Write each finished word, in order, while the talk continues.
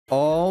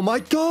Oh my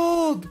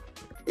god!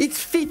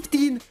 It's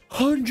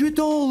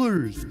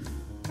 $1,500!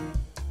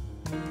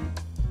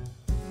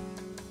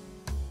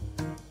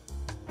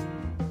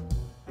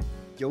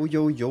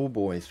 Yo,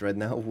 boys. Right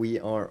now we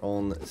are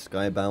on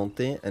Sky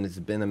Bounty, and it's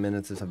been a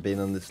minute since I've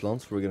been on this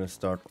slot, so we're gonna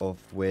start off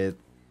with...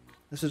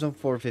 Let's do some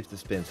 450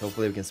 spins.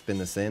 Hopefully we can spin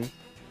this in,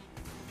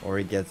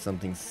 or get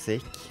something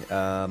sick.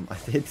 I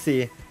did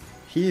see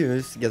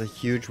Hughes get a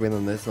huge win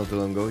on this not too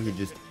long ago. He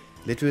just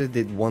literally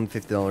did one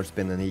 $50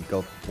 spin and he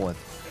got, what,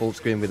 full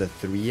screen with a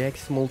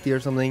 3x multi or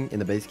something in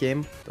the base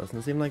game.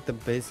 Doesn't seem like the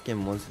base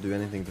game wants to do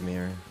anything to me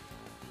here.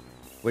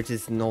 Which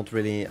is not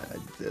really,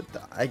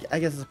 I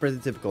guess it's pretty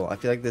typical. I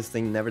feel like this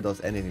thing never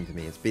does anything to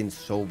me. It's been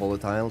so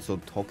volatile, so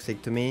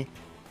toxic to me,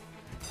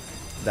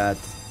 that,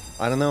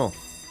 I don't know.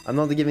 I'm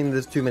not giving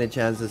this too many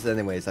chances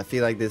anyways. I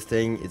feel like this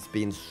thing, it's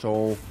been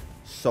so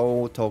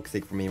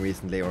toxic for me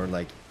recently, or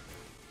like,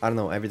 I don't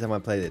know, every time I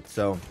played it,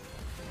 so.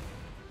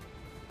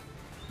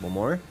 One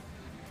more.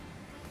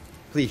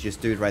 Please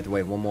just do it right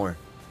away, one more.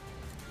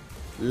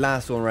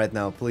 Last one right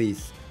now,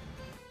 please.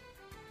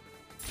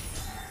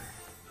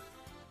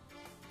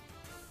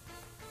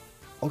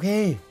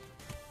 Okay.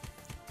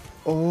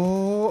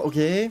 Oh,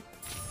 okay.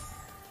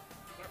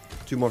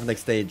 Two more for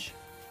next stage.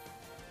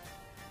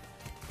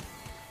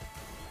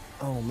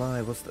 Oh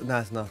my,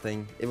 that's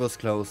nothing. It was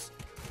close.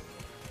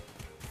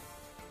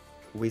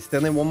 We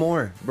still need one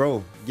more.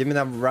 Bro, give me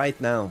that right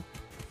now.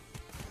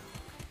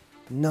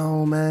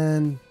 No,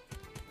 man.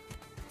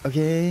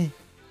 Okay.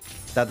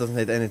 That doesn't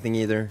hit anything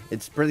either.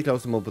 It's pretty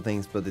close to multiple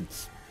things, but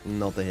it's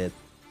not a hit.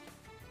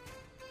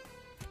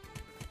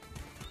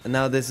 And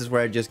now this is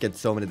where I just get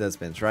so many dead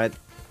spins, right?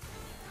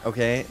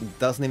 Okay,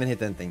 doesn't even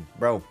hit anything.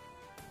 Bro.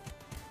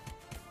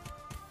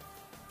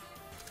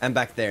 And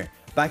back there.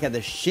 Back at the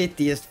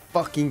shittiest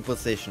fucking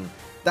position.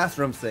 That's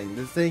what I'm saying.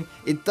 This thing,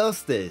 it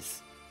does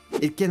this.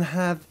 It can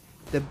have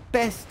the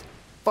best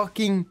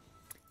fucking,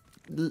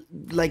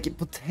 like,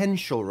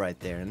 potential right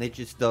there. And it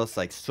just does,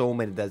 like, so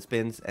many dead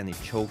spins and it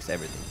chokes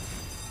everything.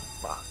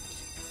 Fuck.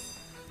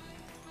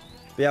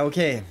 But yeah,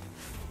 okay.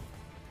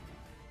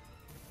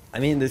 I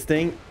mean, this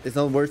thing is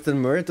not worse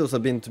than Muritos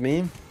have been to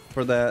me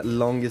for the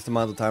longest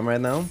amount of time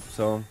right now.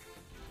 So,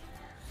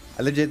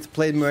 I legit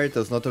played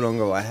Muritos not too long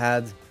ago. I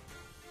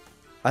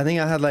think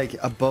I had like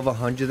above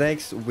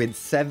 100x with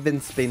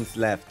 7 spins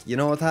left. You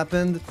know what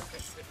happened?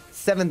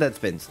 7 dead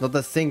spins, not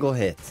a single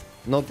hit.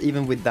 Not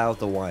even without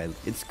a wild.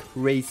 It's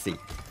crazy.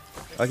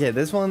 Okay,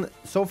 this one,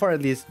 so far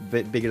at least,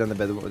 bigger than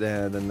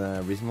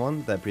the recent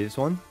one, the previous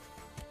one.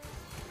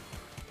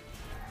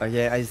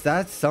 Okay, is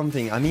that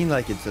something? I mean,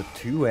 like, it's a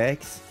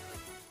 2x.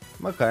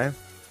 Okay.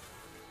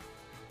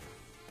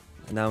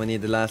 Now we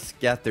need the last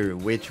scatter,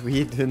 which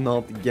we do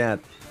not get.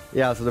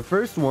 Yeah, so the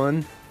first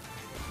one,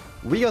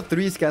 we got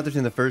 3 scatters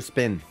in the first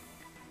spin.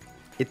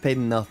 It paid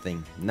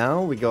nothing.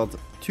 Now we got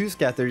 2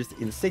 scatters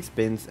in 6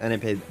 spins, and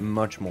it paid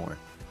much more,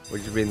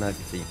 which is really nice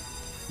to see.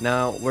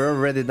 Now, we're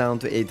already down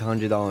to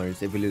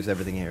 $800 if we lose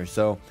everything here,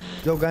 so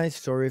guys,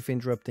 sorry for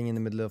interrupting in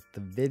the middle of the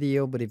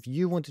video, but if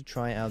you want to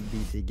try out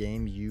BC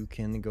Game, you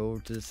can go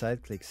to the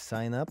site, click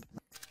sign up,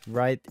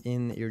 write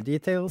in your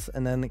details,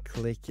 and then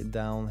click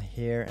down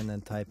here and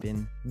then type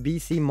in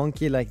BC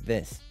Monkey like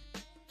this.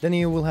 Then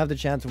you will have the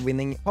chance of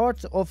winning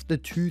part of the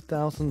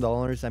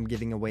 $2,000 I'm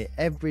giving away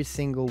every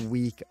single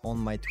week on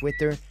my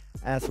Twitter,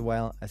 as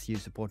well as you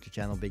support the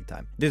channel big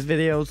time. This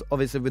videos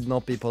obviously would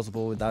not be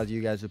possible without you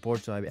guys'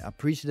 support, so I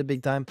appreciate it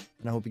big time,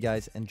 and I hope you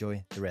guys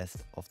enjoy the rest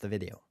of the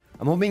video.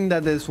 I'm hoping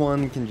that this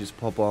one can just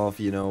pop off,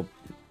 you know,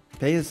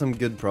 pay us some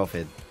good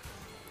profit.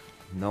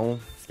 No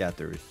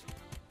scatters.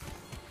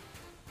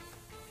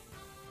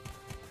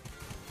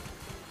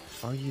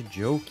 Are you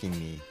joking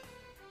me?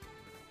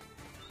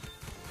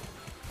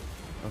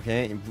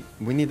 Okay,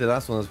 we need the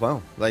last one as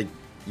well. Like,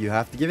 you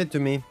have to give it to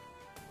me.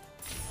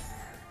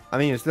 I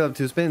mean, you still have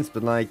 2 spins,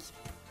 but like...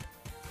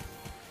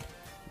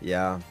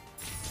 Yeah.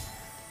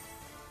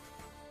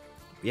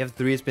 We have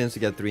 3 spins to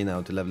get 3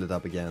 now to level it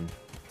up again.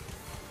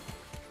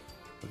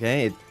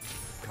 Okay, it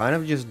kind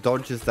of just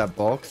dodges that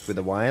box with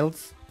the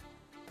wilds.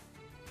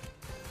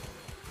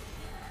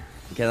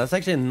 Okay, that's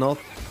actually not...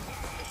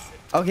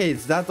 Okay,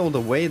 it's that all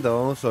the way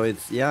though, so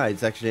it's... Yeah,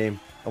 it's actually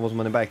almost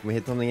money back. We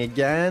hit something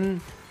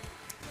again.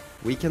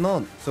 We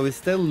cannot, so we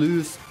still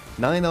lose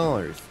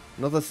 $9.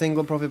 Not a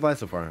single profit buy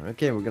so far.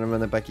 Okay, we're gonna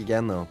run it back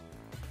again now.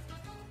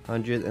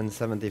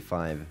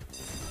 175.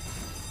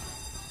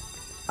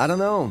 I don't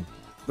know,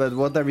 but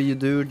whatever you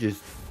do,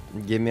 just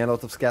give me a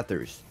lot of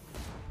scatters.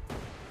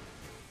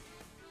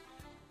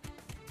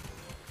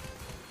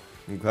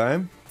 Okay,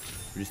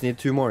 we just need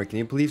 2 more. Can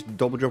you please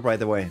double drop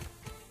right away?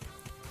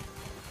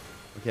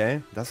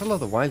 Okay, that's a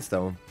lot of wilds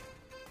though.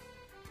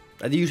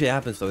 That usually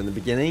happens though. In the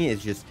beginning,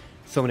 it's just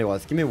so many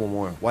wilds. Give me 1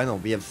 more. Why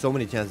not? We have so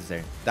many chances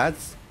there.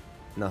 That's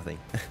nothing.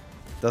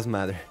 Doesn't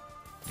matter.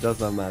 Does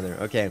not matter.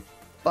 Okay.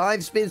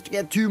 5 spins to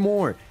get 2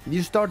 more. If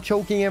you start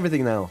choking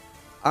everything now,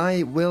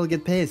 I will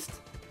get pissed.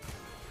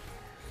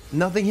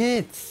 Nothing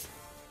hits.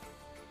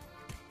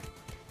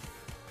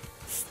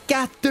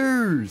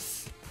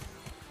 Scatters.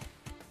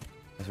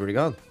 I swear to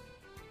God.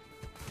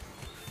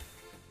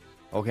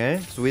 Okay,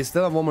 so we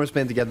still have one more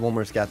spin to get one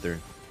more scatter.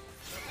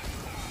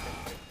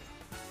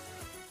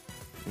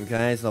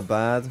 Okay, it's not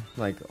bad.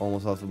 Like,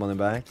 almost half the money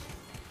back.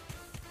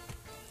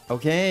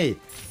 Okay,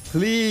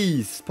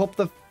 please pop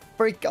the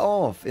frick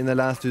off in the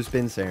last 2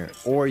 spins here.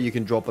 Or you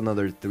can drop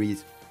another 3.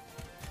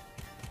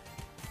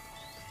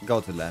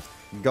 Go to the left.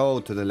 Go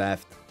to the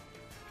left.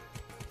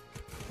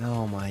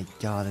 Oh my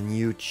god, and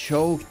you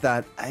choked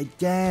that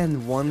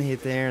again. 1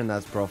 hit there and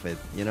that's profit,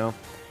 you know?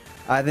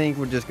 I think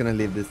we're just gonna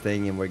leave this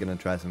thing and we're gonna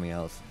try something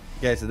else.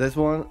 Okay, so this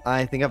one,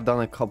 I think I've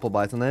done a couple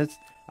bites on this.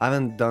 I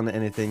haven't done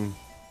anything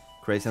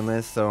crazy on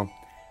this, so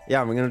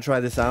yeah, we're gonna try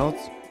this out.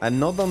 I've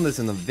not done this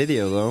in a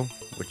video though,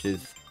 which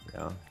is,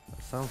 yeah,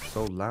 it sounds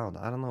so loud.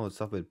 I don't know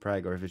what's up with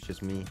Prague or if it's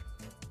just me.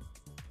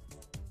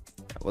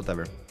 Yeah,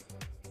 whatever.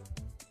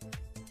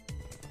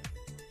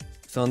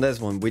 So on this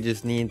one, we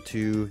just need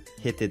to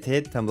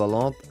hit, tumble a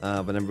lot.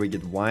 Whenever we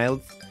get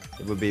wilds,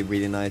 it would be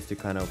really nice to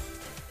kind of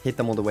hit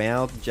them all the way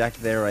out. Jack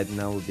there right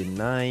now would be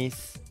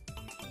nice.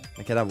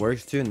 Okay, that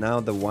works too. Now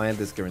the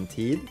wild is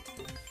guaranteed.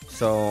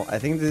 So I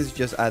think this is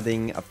just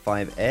adding a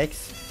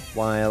 5x.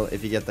 While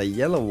if you get the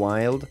yellow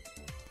wild,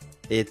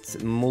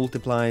 it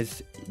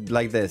multiplies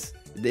like this.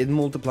 It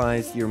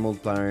multiplies your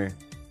multiplier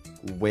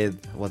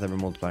with whatever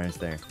multiplier is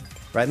there.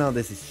 Right now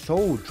this is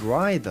so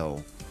dry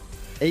though.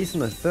 Ace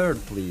on the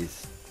 3rd,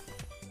 please.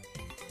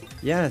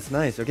 Yeah, it's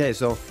nice. Okay,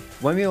 so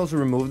when we also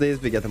remove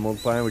this, we get the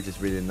multiplier, which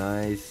is really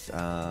nice.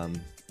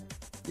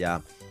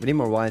 Yeah, we need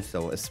more whites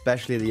though,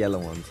 especially the yellow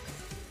ones.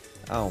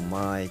 Oh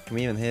my, can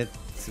we even hit?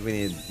 We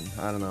need,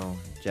 I don't know,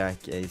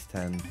 Jack, Ace,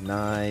 10.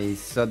 Nice.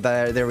 So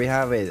there we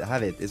have it.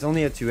 It's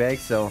only a 2x,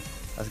 so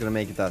that's gonna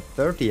make it a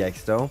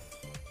 30x though.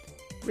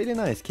 Really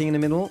nice. King in the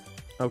middle.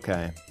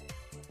 Okay.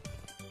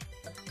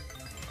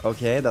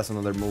 Okay, that's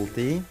another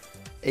multi.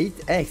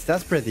 8x,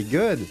 that's pretty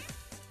good.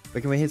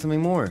 But can we hit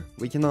something more?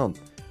 We cannot.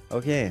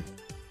 Okay.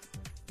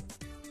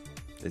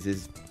 This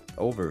is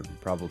over,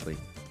 probably.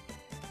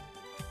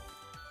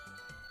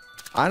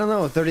 I don't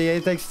know,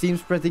 38x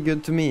seems pretty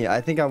good to me. I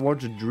think I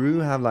watched Drew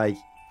have like...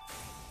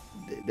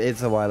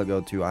 It's a while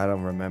ago too, I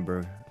don't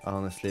remember,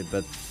 honestly.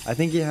 But I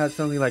think he had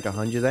something like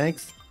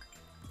 100x.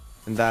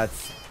 And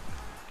that's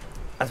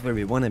where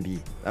we want to be.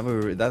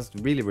 That's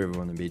really where we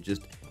want to be.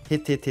 Just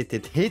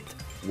hit.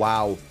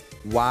 Wow.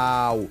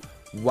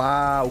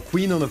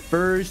 Queen on the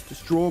 1st,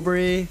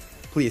 strawberry.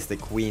 Please, the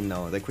queen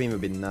now. The queen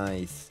would be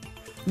nice.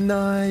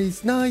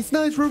 Nice.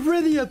 We're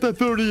already at the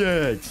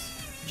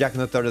 30x. Jack on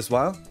the 3rd as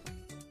well.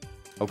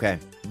 Okay,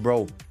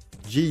 bro.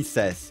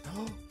 Jesus.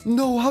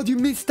 No, how do you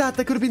miss that?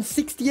 That could have been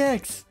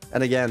 60x.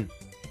 And again.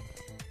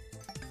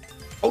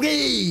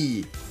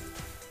 Okay.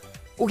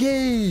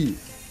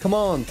 Come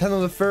on, 10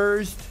 on the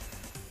 1st.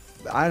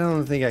 I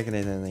don't think I can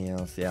hit anything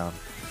else. Yeah.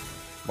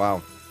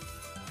 Wow.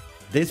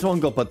 This one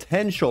got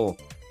potential.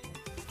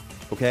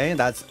 Okay,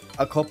 that's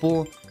a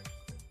couple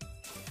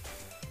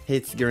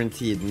hits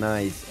guaranteed.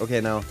 Nice.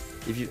 Okay, now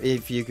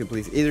if you could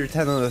please either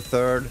 10 on the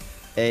 3rd,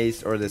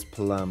 ace, or this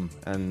plum,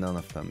 and none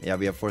of them. Yeah,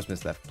 we have 4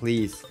 spins left.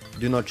 Please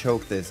do not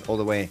choke this all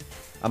the way.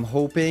 I'm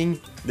hoping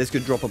this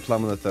could drop a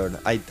plum on the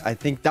 3rd. I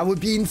think that would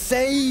be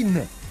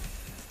insane.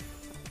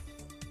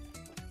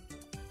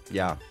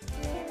 Yeah.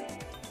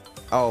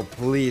 Oh,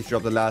 please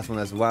drop the last one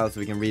as well so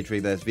we can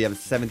retrig this. We have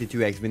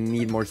 72x. We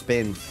need more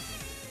spins.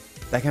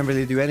 That can't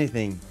really do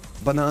anything.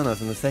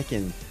 Bananas in the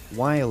 2nd.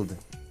 Wild.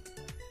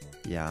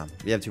 Yeah,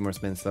 we have 2 more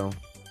spins though.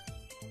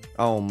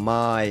 Oh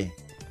my.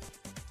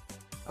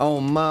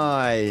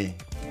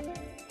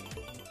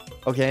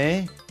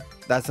 Okay.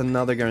 That's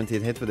another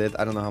guaranteed hit with it.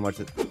 I don't know how much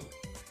it...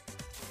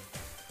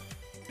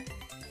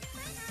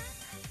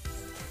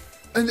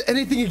 And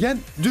anything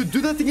again? Do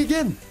that thing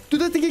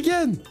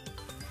again.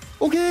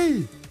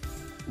 Okay.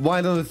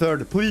 Wild on the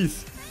 3rd,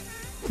 please.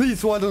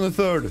 Please, wild on the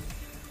 3rd.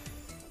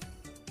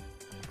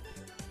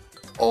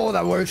 Oh,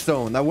 that works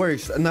though. That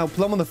works. And now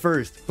plum on the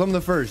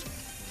 1st.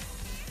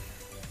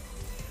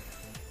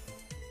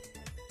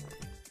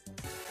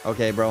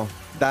 Okay, bro.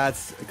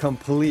 That's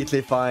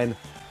completely fine.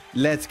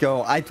 Let's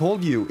go. I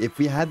told you, if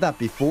we had that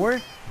before,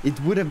 it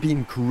would have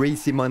been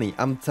crazy money.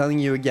 I'm telling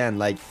you again,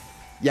 like,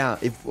 yeah,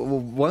 if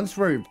once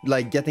we're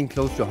like getting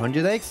close to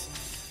 100x,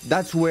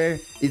 that's where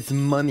it's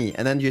money.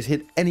 And then just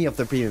hit any of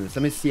the premiums.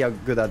 Let me see how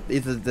good that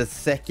is. The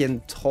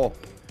 2nd top.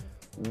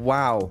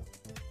 Wow.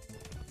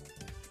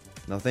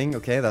 Nothing.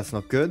 Okay, that's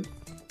not good.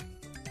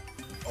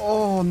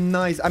 Oh,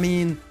 nice. I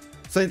mean,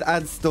 so it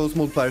adds those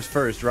multipliers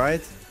first,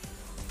 right?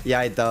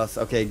 Yeah, it does.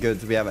 Okay,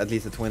 good. So we have at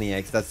least a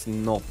 20x. That's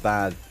not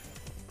bad.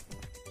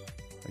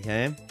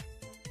 Okay.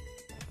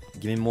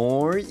 Give me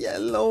more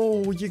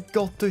yellow. You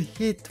got to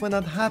hit when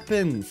that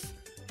happens.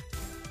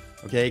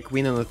 Okay,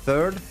 queen on the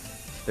 3rd.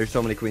 There's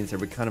so many queens here.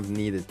 We kind of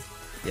need it.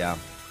 Yeah.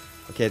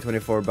 Okay,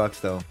 24 bucks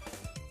though.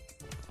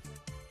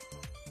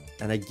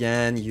 And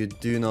again, you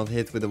do not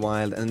hit with the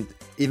wild. And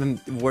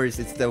even worse,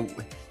 it's the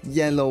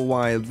yellow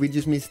wild. We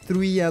just missed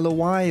 3 yellow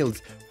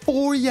wilds.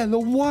 4 yellow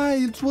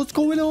wilds. What's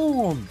going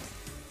on?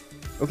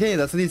 Okay,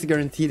 that's at least a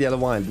guaranteed yellow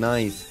wild.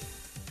 Nice.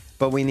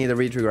 But we need a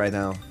retrig right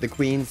now. The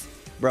queens.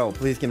 Bro,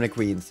 please give me the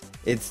queens.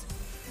 It's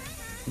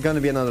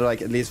gonna be another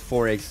like at least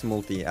 4x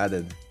multi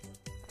added.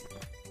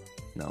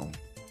 No.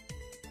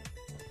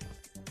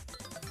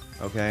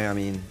 Okay, I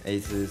mean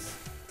aces.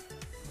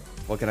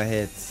 What can I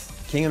hit?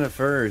 King on the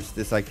first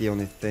is like the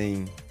only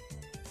thing.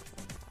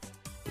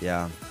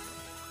 Yeah.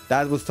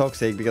 That was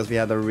toxic because we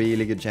had a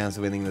really good chance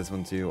of winning this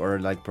one too, or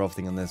like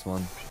profiting on this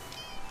one.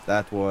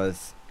 That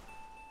was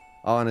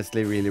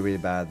honestly really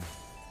bad.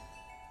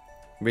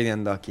 Really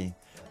unlucky.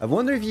 I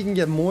wonder if you can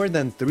get more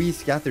than 3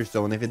 scatter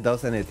stone if it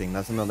does anything.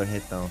 That's another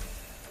hit though.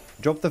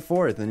 Drop the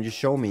 4th and just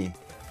show me.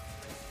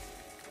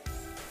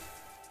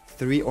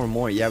 3 or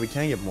more. Yeah, we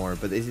can get more,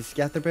 but is it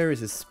scatter bear or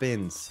is it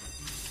spins?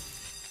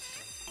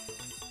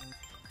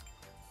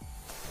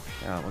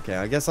 Yeah, okay,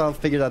 I guess I'll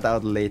figure that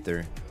out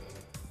later.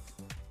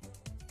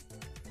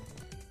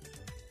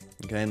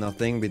 Okay,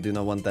 nothing. We do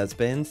not want that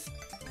spins.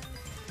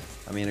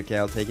 I mean, okay,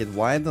 I'll take it.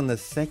 Wide on the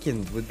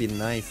second would be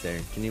nice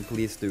there. Can you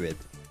please do it?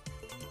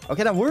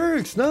 Okay, that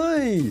works.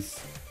 Nice.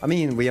 I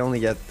mean, we only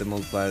get the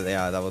multiplier.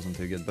 Yeah, that wasn't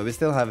too good. But we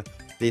still have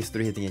these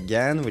 3 hitting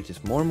again, which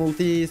is more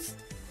multis.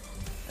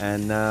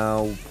 And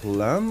now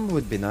plum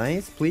would be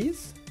nice,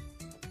 please.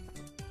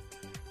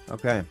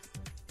 Okay.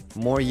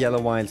 More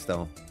yellow wilds,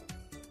 though.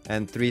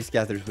 And 3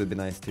 scatters would be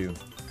nice, too.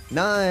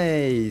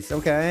 Nice.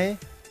 Okay.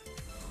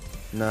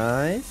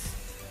 Nice.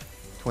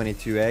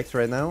 22x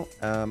right now.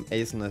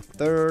 Ace on the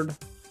third.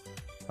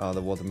 Oh, the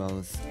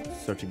watermelon's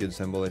such a good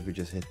symbol if we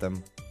just hit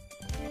them.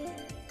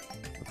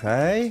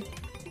 Okay.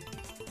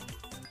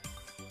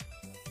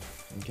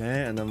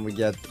 Okay, and then we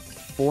get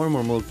 4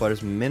 more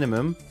multipliers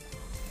minimum.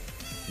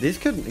 This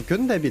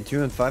couldn't they be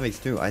 2 and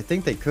 5x too? I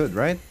think they could,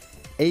 right?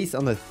 Ace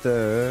on the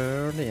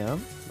third, yeah.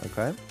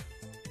 Okay.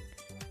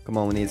 Come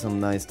on, we need some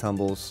nice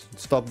tumbles.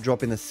 Stop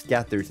dropping the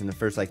scatters in the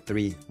first like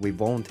 3. We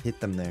won't hit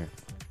them there.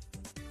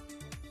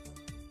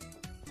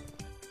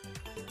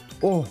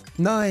 Oh,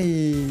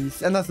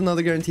 nice! And that's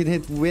another guaranteed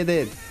hit with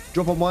it.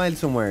 Drop a wild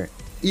somewhere.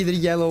 Either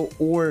yellow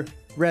or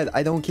red.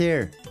 I don't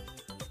care.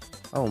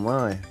 Oh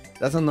my.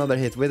 That's another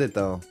hit with it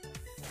though.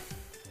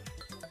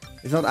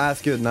 It's not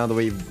as good now that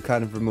we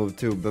kind of removed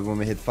 2. But when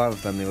we hit 5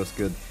 of them, it was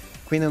good.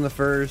 Queen on the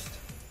first.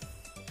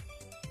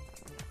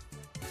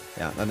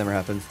 Yeah, that never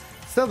happens.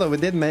 Still though, we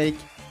did make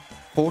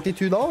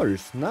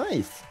 $42.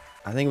 Nice.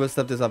 I think we'll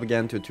step this up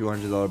again to a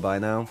 $200 buy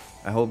now.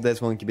 I hope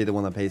this one can be the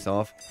one that pays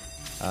off.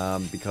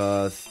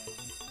 Because...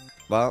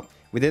 well,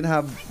 we did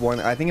have one,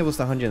 I think it was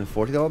the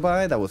 $140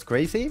 buy, that was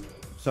crazy.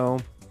 So,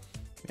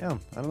 yeah,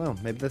 I don't know,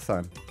 maybe this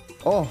time.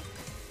 Oh!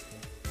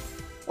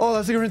 Oh,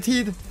 that's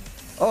guaranteed!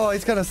 Oh,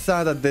 it's kind of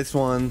sad that this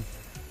one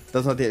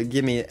does not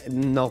give me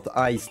not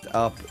iced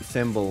up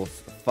symbols.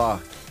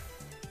 Fuck.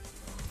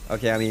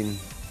 Okay, I mean,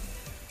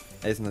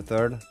 ace in the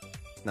third?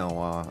 No,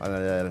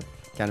 I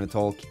can't even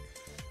talk.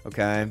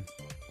 Okay.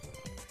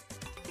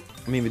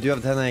 I mean, we do have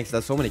 10x,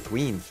 that's so many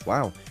queens,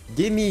 wow.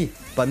 Give me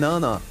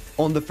banana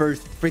on the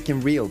first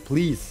freaking reel,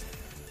 please.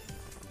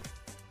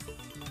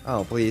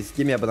 Oh, please,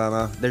 give me a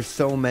banana. There's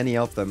so many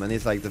of them, and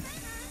it's like the,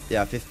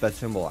 yeah, 5th best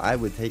symbol. I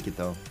would take it,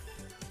 though.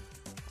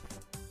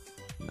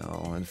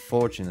 No,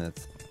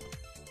 unfortunate.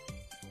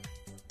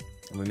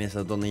 We miss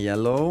out on the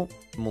yellow,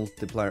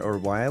 multiplier, or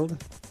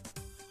wild.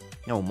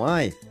 Oh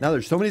my, now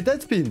there's so many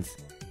dead spins.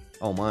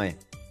 Oh my.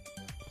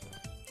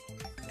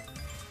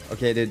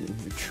 Okay, dude,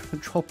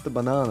 drop the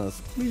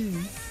bananas,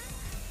 please.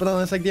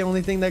 Banana's like the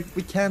only thing that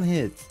we can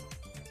hit.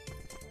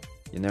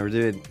 You never do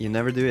it. You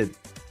never do it.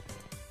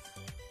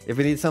 If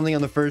we need something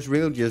on the first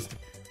reel, just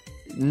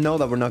know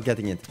that we're not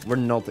getting it. We're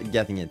not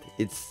getting it.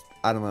 It's,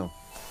 I don't know.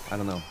 I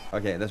don't know.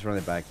 Okay, let's run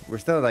it back. We're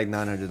still at like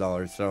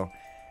 $900, so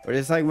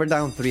it's like we're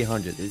down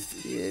 300.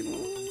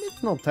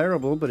 It's not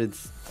terrible, but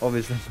it's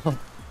obviously not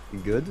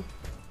good.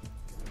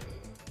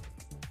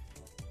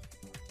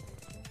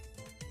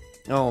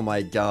 Oh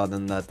my god,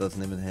 and that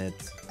doesn't even hit.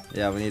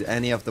 Yeah, we need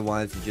any of the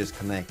ones to just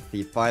connect.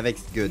 The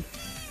 5x good.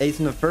 Ace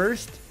in the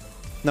first.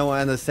 No,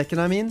 and the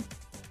second, I mean.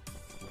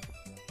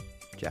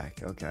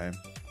 Jack, okay.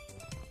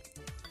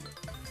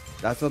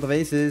 That's a lot of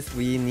aces.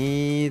 We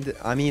need,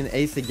 I mean,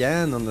 ace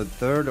again on the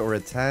third or a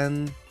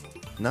 10.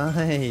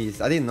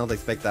 Nice. I did not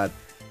expect that.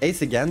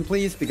 Ace again,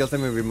 please, because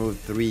then we removed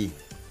 3.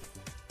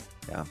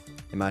 Yeah,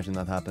 imagine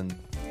that happened.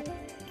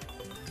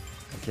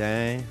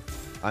 Okay.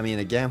 I mean,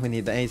 again, we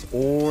need the ace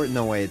or...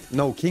 no, wait.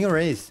 No, king or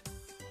ace.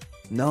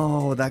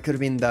 No, that could have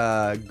been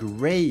the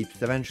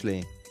grapes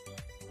eventually.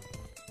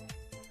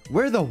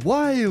 Where are the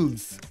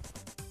wilds?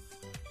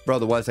 Bro,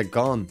 the wilds are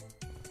gone.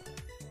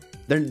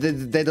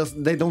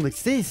 They don't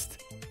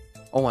exist.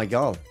 Oh my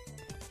god.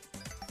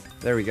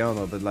 There we go,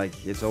 though, but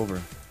like, it's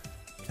over.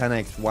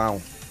 10x,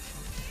 wow.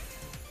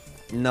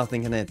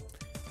 Nothing can hit.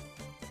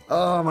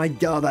 Oh my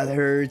god, that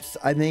hurts.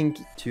 I think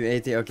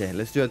 280. Okay,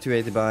 let's do a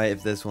 280 buy.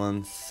 If this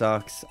one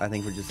sucks, I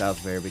think we're just out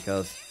of here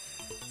because...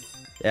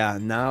 yeah,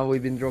 now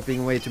we've been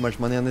dropping way too much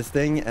money on this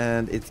thing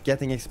and it's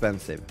getting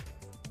expensive.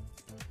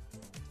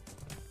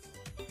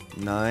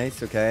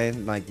 Nice, okay.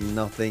 Like,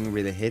 nothing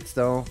really hits,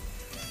 though.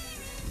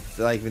 It's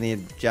like we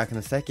need jack in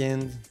a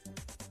second.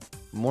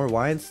 More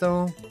wilds,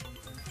 though.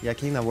 Yeah,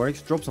 king, that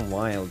works. Drop some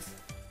wilds.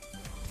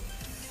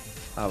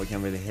 Oh, we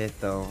can't really hit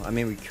though. I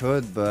mean, we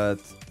could, but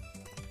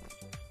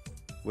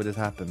would it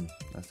happen?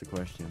 That's the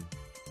question.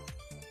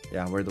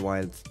 Yeah, where are the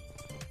wilds?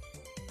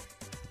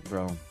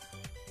 Bro.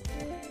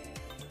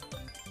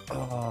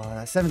 Oh,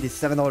 that's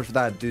 $77 for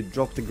that. Dude,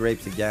 drop the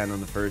grapes again on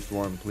the first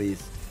one,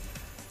 please.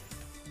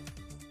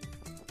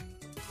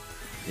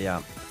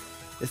 Yeah.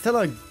 It's still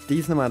a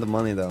decent amount of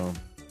money though.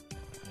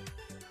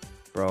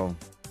 Bro.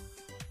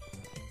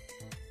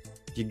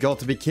 You got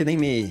to be kidding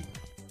me.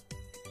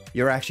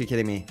 You're actually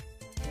kidding me.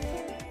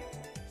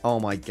 Oh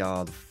my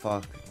god,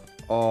 fuck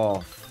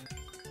off.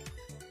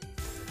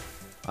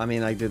 I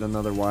mean, I did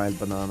another wild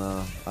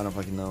banana. I don't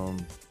fucking know.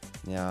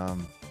 Yeah.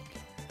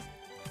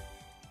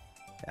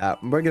 Yeah,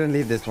 we're gonna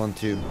leave this one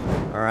too.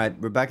 Alright,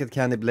 we're back at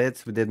Candy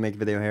Blitz. We did make a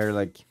video here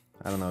like,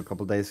 I don't know, a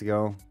couple days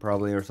ago.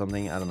 Probably or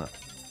something. I don't know.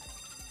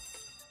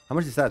 How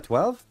much is that?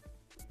 12?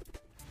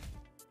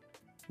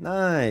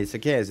 Nice.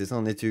 Okay, so it's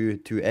only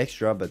two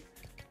extra, but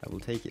I will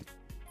take it.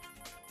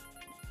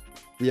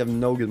 We have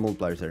no good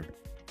multipliers here.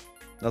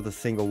 Not a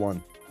single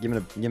one. Give me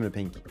the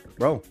pink.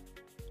 Bro,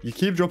 you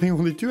keep dropping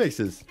only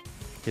 2x's.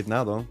 Hit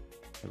now though.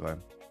 Okay.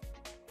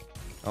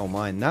 Oh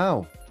my,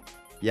 now.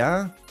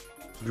 Yeah?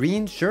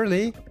 Green,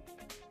 surely.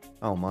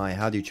 Oh my,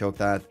 how do you choke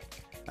that?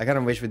 I kind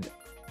of wish we'd...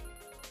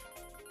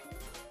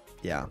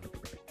 Yeah.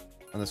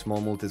 On the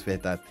small multis we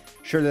hit that.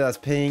 Surely that's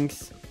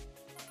pinks.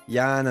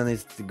 Yeah, and then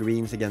it's the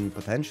greens again,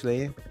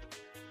 potentially.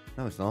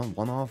 No, it's not.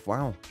 One off,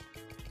 wow.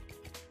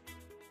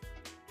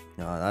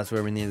 No, that's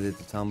where we needed it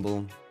to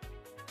tumble.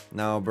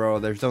 No, bro,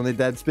 there's only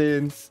dead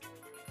spins.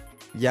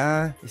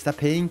 Yeah, is that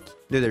pink?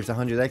 Dude, there's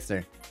 100x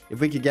there. If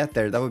we could get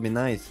there, that would be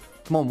nice.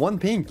 Come on, one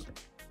pink.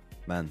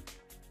 Man.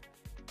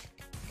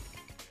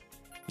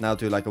 Now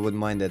too, like I wouldn't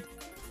mind it.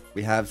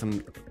 We have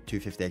some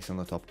 250x on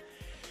the top.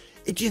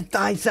 It just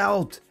dies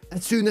out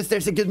as soon as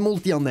there's a good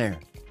multi on there.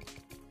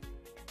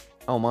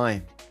 Oh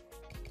my.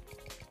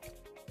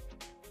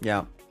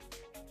 Yeah.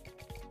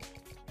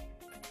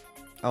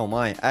 Oh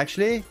my.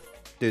 Actually,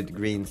 dude,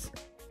 greens.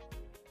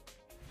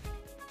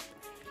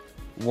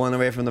 One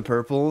away from the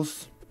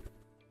purples.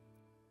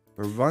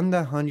 We'll run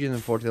the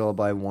 $140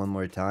 buy one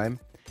more time.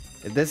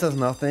 If this has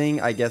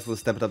nothing, I guess we'll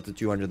step it up to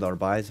 $200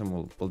 buys and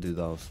we'll do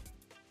those.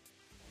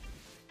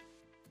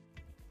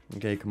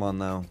 Okay, come on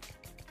now.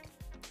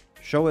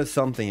 Show us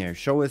something here.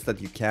 Show us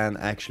that you can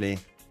actually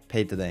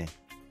pay today.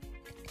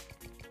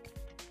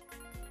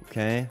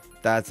 Okay,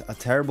 that's a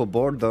terrible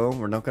board though.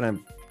 We're not gonna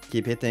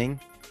keep hitting.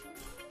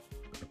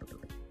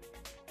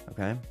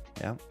 Okay,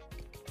 yeah.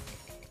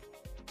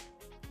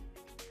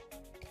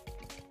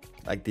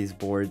 Like, these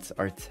boards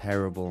are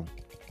terrible.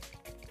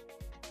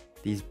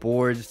 These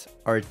boards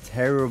are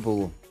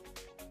terrible.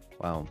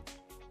 Wow.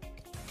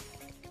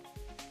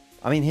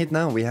 I mean, hit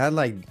now. We had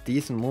like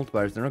decent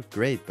multipliers. They're not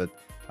great, but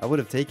I would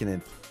have taken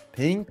it.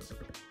 Pink.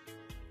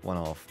 One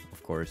off,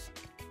 of course.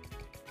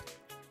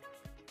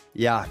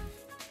 Yeah.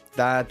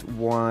 That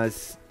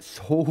was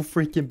so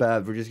freaking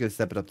bad. We're just going to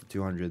step it up to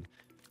 200.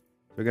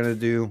 We're going to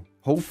do,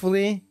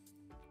 hopefully,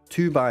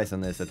 2 buys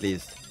on this at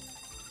least.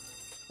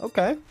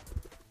 Okay.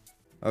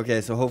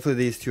 Okay, so hopefully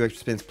these 2 extra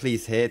spins,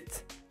 please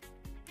hit.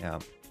 Yeah.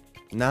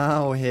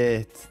 Now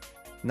hit.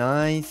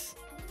 Nice.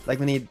 Like,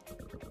 we need...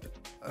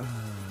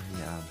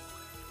 yeah.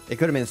 It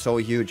could have been so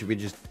huge if we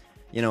just,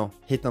 you know,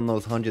 hit on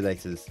those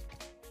 100x's.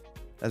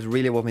 That's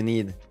really what we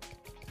need.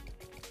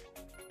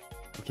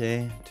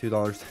 Okay, $2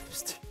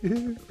 times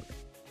 2.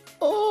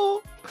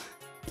 Oh!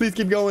 Please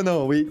keep going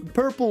though.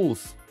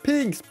 Purples,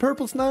 pinks,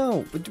 purples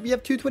now. But we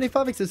have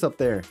 225x's up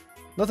there.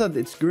 Not that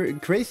it's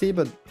crazy,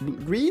 but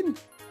green?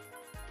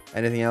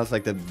 Anything else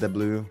like the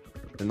blue?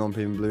 The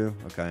non-premium blue?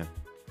 Okay.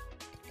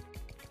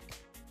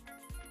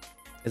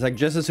 It's like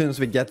just as soon as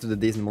we get to the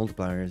decent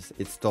multipliers,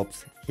 it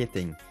stops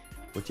hitting.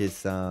 Which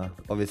is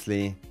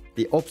obviously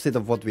the opposite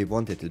of what we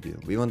wanted to do.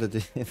 We wanted to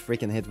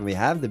freaking hit when we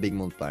have the big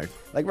multipliers.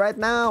 Like right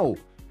now!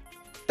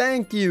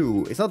 Thank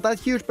you! It's not that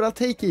huge, but I'll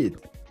take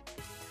it.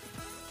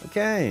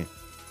 Okay.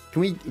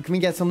 Can we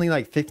get something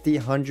like 50,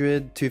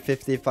 100,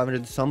 250,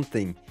 500,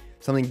 something?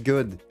 Something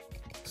good.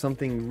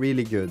 Something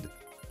really good.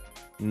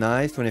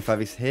 Nice,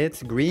 25x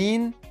hits.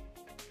 Green.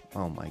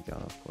 Oh my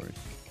god, of course.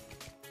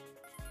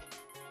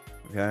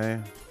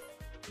 Okay.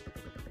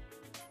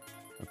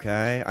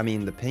 Okay, I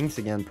mean the pinks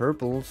again,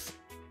 purples.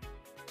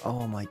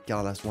 Oh my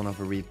god, that's one of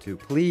a read too.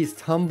 Please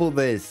tumble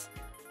this.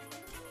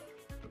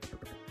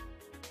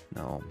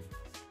 No.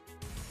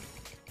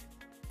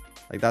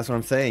 Like, that's what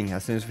I'm saying.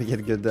 As soon as we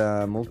get good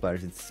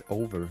multipliers, it's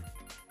over.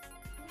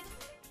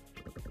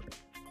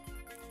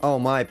 Oh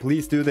my,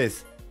 please do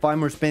this. 5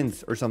 more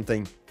spins or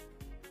something.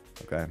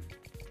 Okay.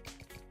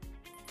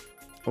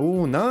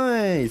 Oh,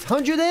 nice.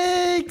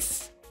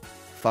 100x!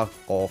 Fuck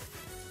off.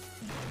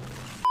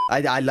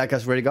 Like, I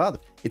swear to God,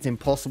 it's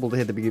impossible to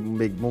hit the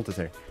big multis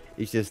here.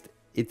 It's just,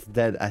 it's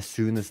dead as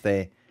soon as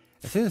they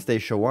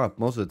show up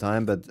most of the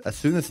time, but as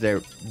soon as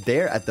they're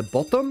there at the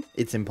bottom,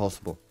 it's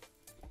impossible.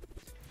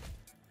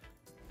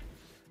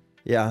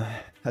 Yeah,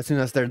 as soon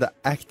as they're the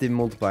active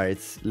multiplier,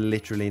 it's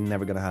literally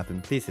never gonna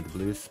happen. Please hit the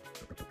blues.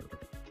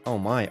 Oh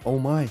my, oh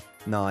my.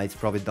 Nah, it's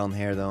probably done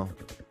here though.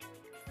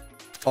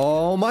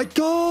 Oh my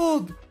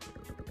god!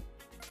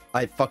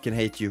 I fucking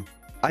hate you.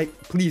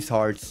 Please,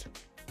 hearts.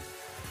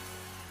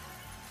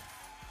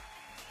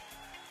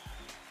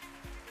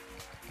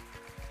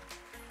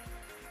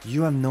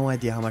 You have no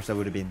idea how much that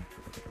would have been.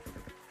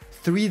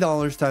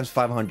 $3 times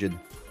 500.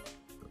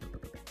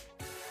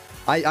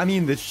 I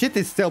mean, the shit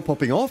is still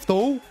popping off,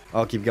 though.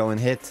 I'll keep going.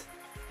 Hit.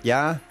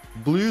 Yeah.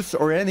 Blues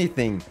or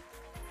anything.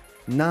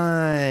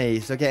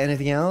 Nice. Okay,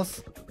 anything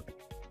else?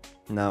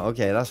 No,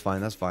 okay, that's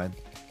fine. That's fine.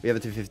 We have a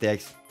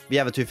 250x. We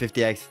have a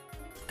 250x.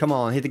 Come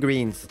on, hit the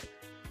greens.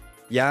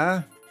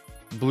 Yeah.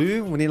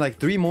 Blue. We need like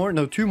 3 more.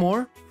 No, 2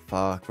 more.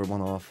 Fuck, we're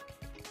 1 off.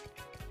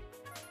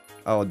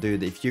 Oh,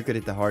 dude, if you could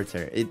hit the hearts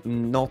here.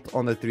 Not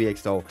on the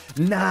 3x though.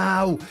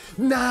 Now!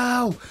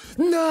 Now!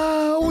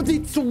 Now!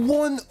 It's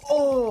 1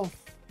 off!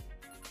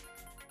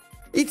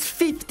 It's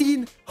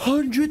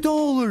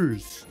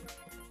 $1,500!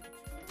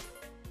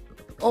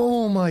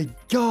 Oh my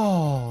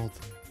god!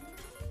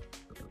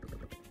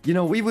 You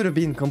know, we would have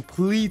been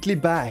completely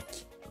back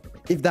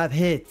if that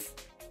hit.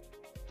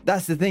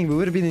 That's the thing, we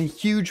would have been in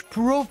huge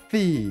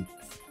profit.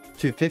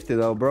 250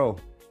 though, bro.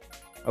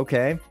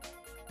 Okay.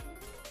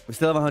 We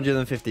still have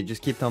 150,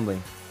 just keep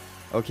tumbling.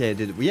 Okay,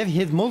 dude, we have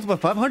hit multiple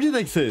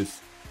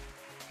 500x's.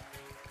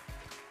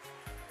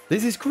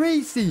 This is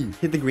crazy.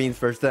 Hit the greens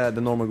first, the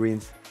normal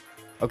greens.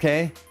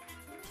 Okay.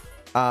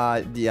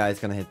 Yeah,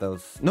 it's gonna hit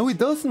those. No, it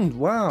doesn't.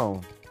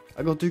 Wow.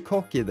 I got too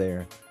cocky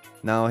there.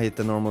 Now hit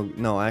the normal.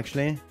 No,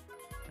 actually.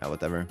 Yeah,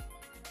 whatever.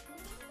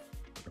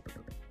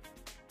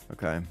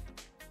 Okay.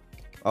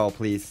 Oh,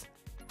 please.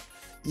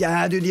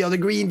 Yeah, dude, the other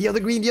green, the other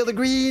green, the other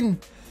green.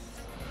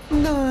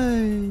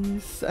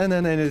 Nice. And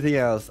then anything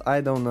else?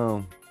 I don't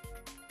know.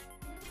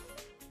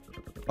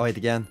 Oh, hit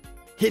again.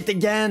 Hit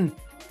again.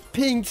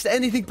 Pinks,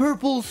 anything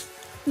purples.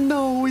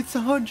 No, it's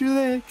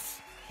 100x.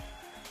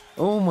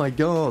 Oh my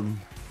god.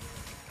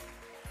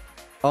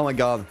 Oh my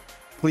god.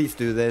 Please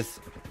do this.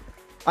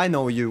 I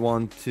know you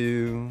want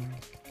to.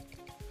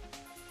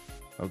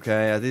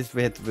 Okay, at least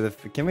we hit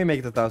with a... Can we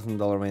make the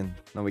 $1,000 win?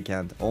 No, we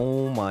can't.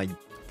 Oh my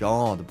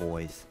god,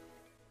 boys.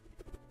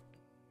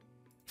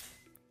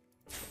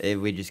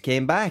 We just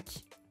came back.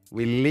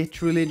 We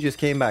literally just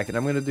came back. And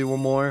I'm gonna do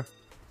one more.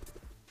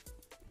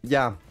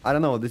 Yeah, I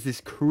don't know. This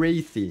is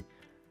crazy.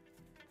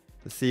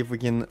 Let's see if we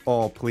can...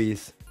 Oh,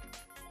 please.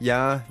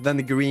 Yeah, then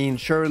the green,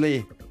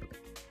 surely.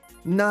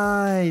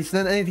 Nice.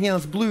 Then anything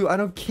else? Blue, I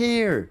don't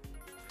care.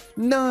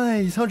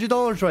 Nice.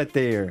 $100 right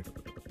there.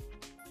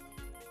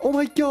 Oh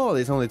my god.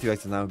 It's only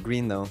 2x now.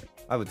 Green, though.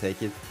 I would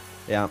take it.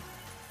 Yeah.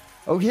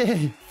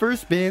 Okay.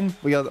 First spin.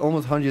 We got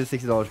almost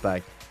 $160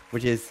 back.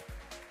 Which is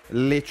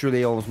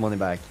literally almost money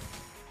back.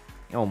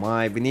 Oh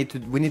my. We need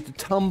to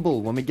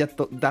tumble when we get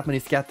that many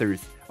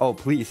scatters. Oh,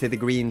 please. Hit the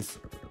greens.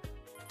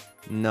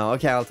 No.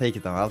 Okay, I'll take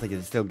it, though. I'll take it.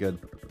 It's still good.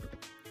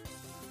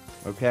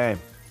 Okay.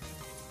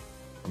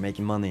 We're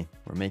making money.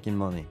 We're making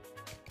money.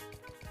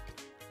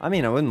 I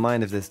mean, I wouldn't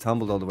mind if this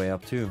tumbled all the way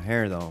up too.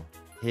 Here though.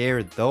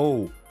 Here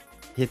though.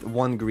 Hit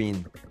one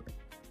green.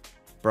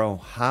 Bro,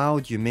 how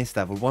do you miss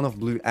that? With one of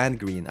blue and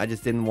green. I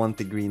just didn't want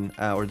the green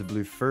or the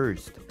blue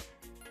first.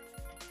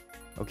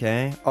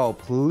 Okay. Oh,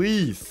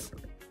 please.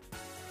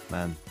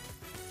 Man.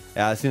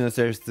 Yeah, as soon as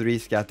there's 3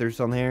 scatters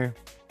on here,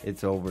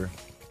 it's over.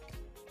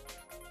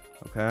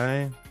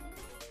 Okay.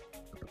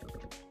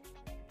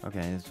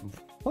 Okay, it's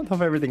one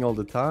of everything all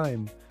the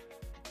time.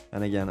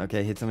 And again,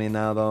 okay, hit something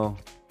now though.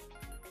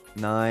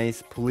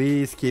 Nice.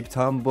 Please keep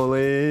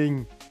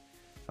tumbling.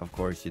 Of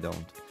course you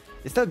don't.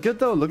 It's still good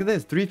though. Look at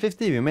this.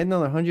 350. We made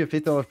another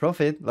 $150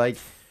 profit. Like,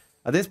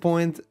 at this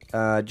point,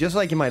 just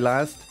like in my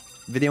last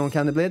video on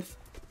Candy Blitz,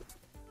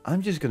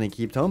 I'm just gonna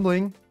keep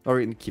tumbling.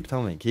 Or keep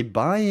tumbling. Keep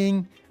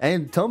buying.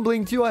 And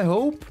tumbling too, I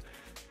hope.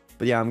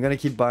 But yeah, I'm gonna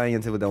keep buying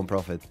until we don't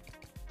profit.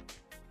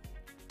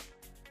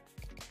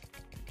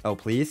 Oh,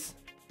 please.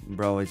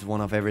 Bro, it's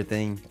one of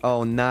everything.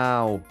 Oh,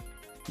 now.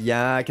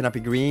 Yeah, can I be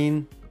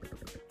green?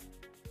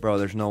 Bro,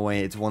 there's no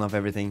way. It's one of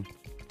everything.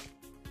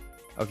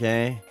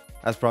 Okay.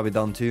 That's probably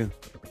done too.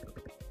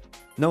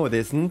 No, it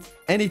isn't.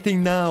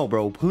 Anything now,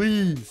 bro.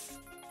 Please.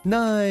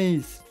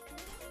 Nice.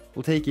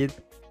 We'll take it.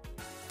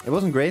 It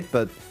wasn't great,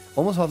 but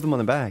almost half the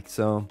money back.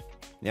 So,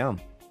 yeah.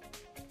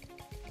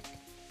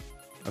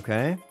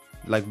 Okay.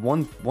 Like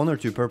one or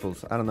 2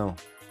 purples. I don't know.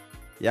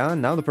 Yeah,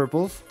 now the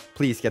purples.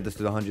 Please get this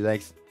to the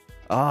 100x.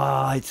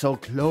 Ah, it's so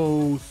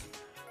close.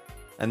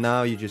 And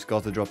now you just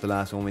got to drop the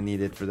last one. We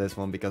need it for this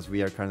one because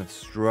we are kind of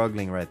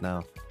struggling right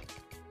now.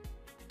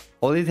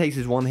 All it takes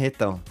is 1 hit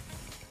though.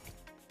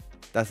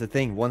 That's the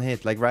thing. 1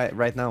 hit. Like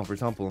right now, for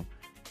example.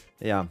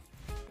 Yeah.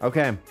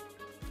 Okay.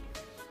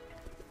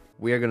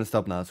 We are going to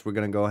stop now. So we're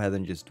going to go ahead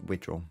and just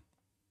withdraw.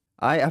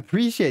 I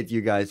appreciate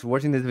you guys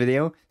watching this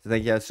video. So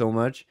thank you guys so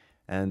much.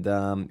 And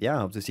yeah, I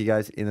hope to see you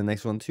guys in the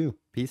next one too.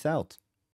 Peace out.